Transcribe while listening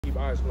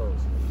Eyes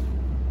closed.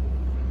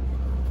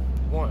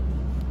 1,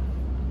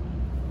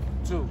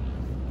 2,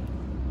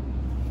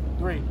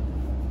 3,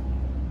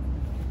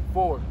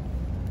 4,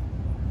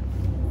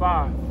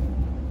 5,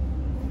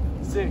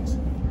 6,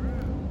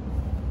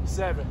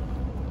 7,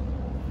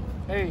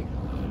 8,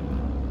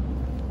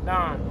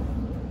 9,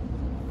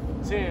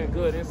 10.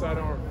 Good. Inside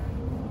arm.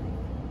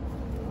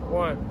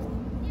 1,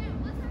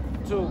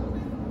 2,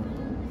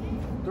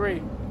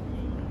 3,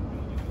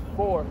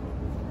 4,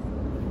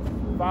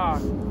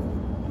 5,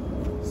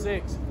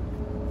 6,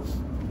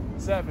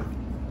 7,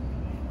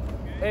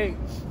 8,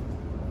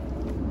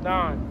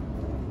 9,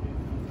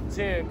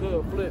 10.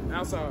 Good. Flip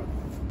outside.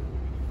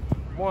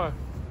 1,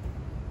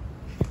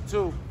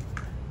 2,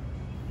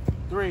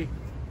 3,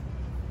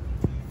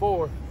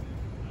 4,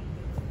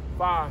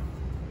 5,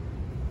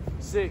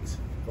 6.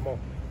 Come on.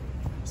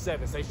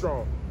 7. Stay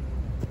strong.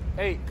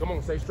 8. Come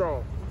on. Stay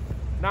strong.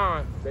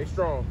 9. Stay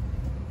strong.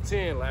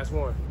 10. Last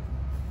one.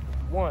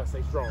 1.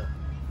 Stay strong.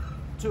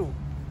 2,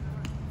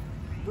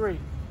 3,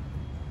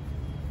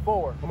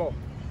 4. Come on.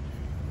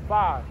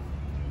 5,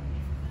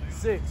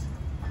 6,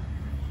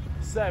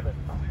 7,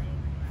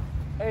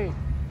 8,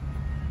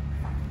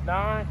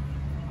 9,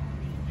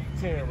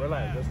 10.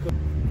 Relax. Let's go.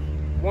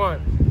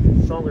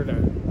 1. Stronger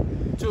than that.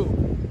 2,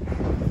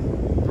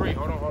 3.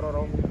 Hold on.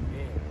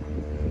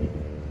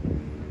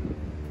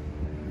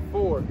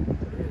 4,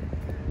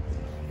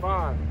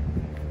 5.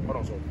 Hold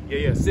on, so.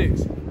 Yeah.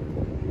 6,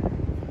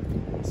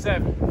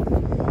 7,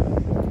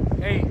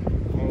 8.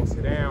 Come on,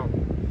 sit down.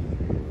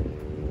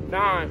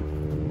 9,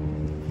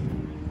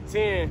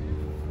 10.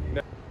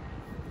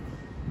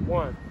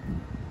 1,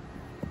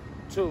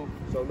 2.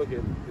 So look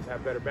at, just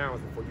have better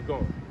balance before you're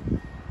going.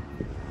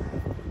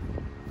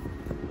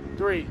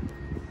 3,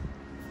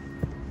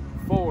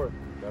 4.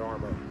 That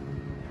arm up.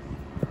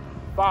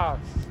 5,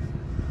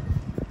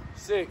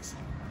 6,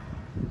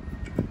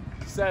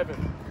 7,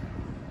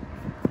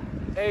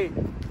 8,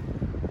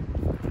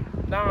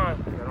 9.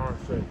 That arm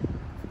straight.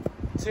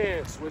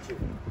 10. Switch it.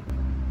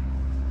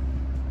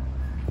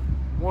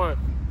 1,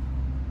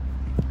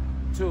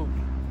 2,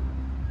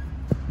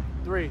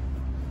 3,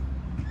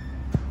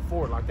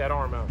 4. Lock that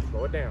arm out.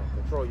 Slow it down.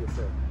 Control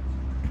yourself.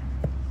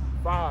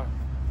 5,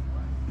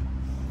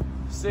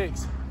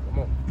 6. Come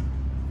on.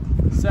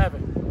 7,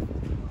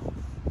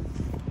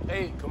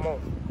 8. Come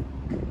on.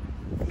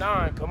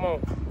 9. Come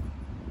on.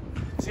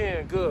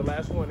 10. Good.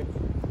 Last one.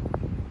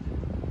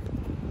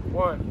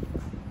 1,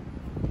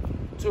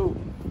 2,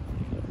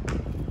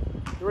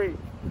 3,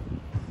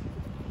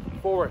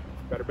 4.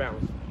 Better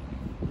balance.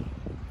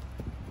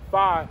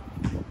 5,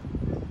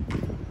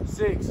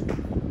 6.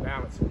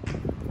 Balance.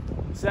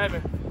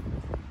 7,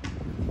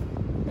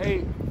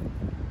 8,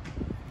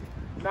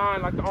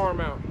 9. Like the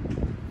arm out.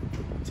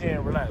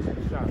 10. Relax.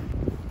 Shot.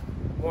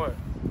 1.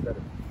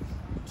 Better.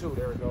 2.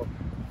 There we go.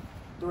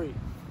 3,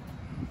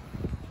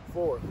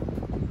 4,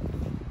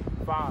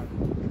 5,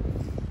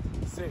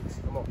 6.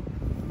 Come on.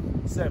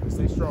 7.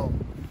 Stay strong.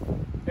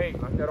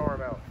 8. Lock that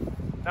arm out.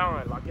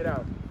 9. Lock it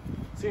out.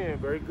 10.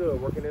 Very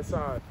good. Working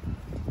inside.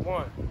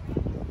 1,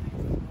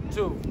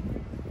 2,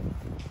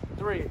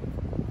 3,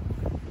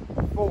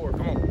 4.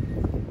 Come on.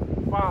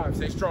 5.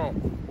 Stay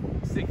strong.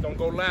 6. Don't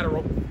go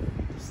lateral.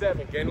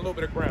 7. Gain a little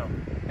bit of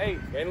ground. 8.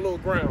 Gain a little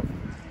ground.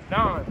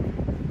 9,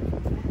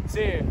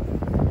 10.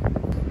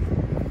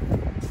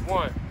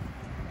 1,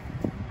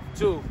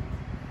 2,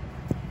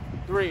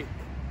 3,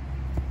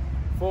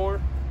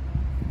 4,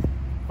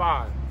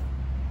 5,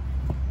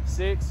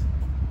 6,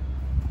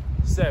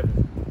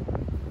 7,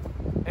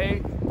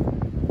 8,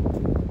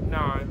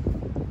 9,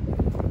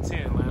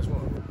 10. Last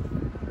one.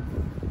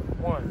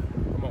 1.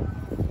 Come on.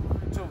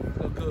 2. These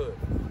look good.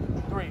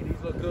 3.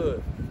 These look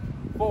good.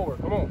 4.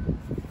 Come on.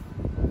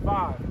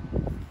 5,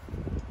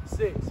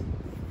 6,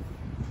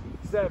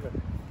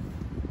 7,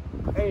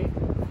 8,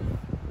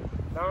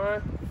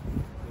 9.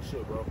 Good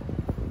shit, bro.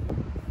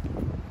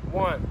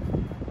 1,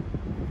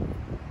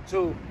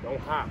 2. Don't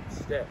hop.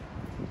 Step.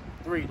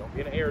 3. Don't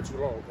be in the air too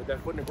long. Put that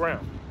foot in the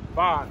ground.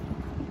 5,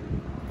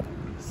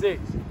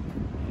 6,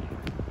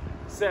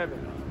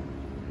 7,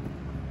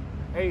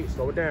 8.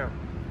 Slow it down.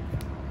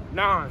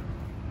 9,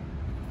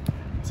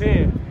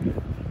 10.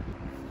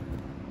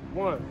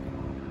 1,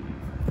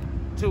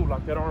 2.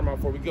 Lock that arm out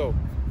before we go.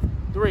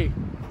 3,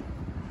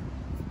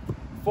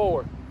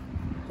 4.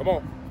 Come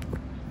on.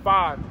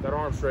 5. That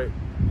arm straight.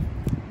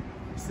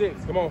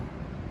 6. Come on.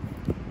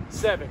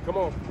 7. Come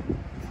on.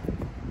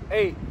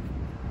 8,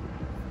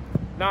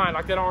 9.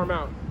 Lock that arm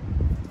out.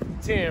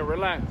 10.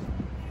 Relax.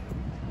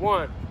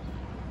 1,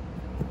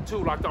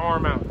 2. Lock the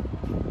arm out.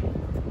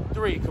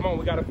 3. Come on.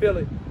 We got to feel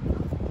it.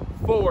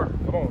 4.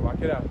 Come on.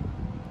 Lock it out.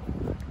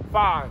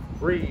 5.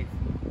 Breathe.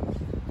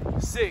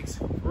 6.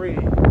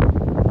 Breathe.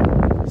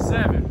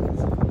 7,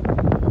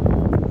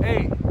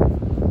 8,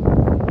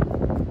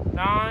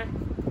 9,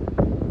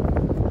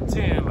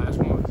 10. Last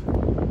ones.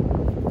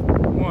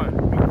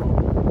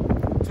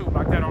 1, 2.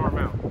 Lock that arm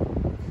out.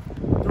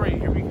 3.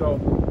 Here we go.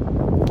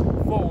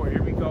 4.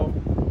 Here we go.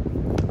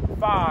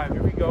 5.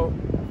 Here we go.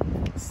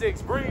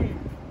 6. Breathe.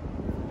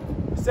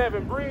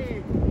 7.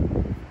 Breathe.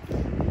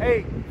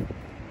 8,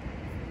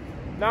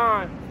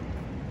 9,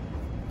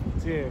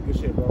 10. Good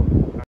shit, bro.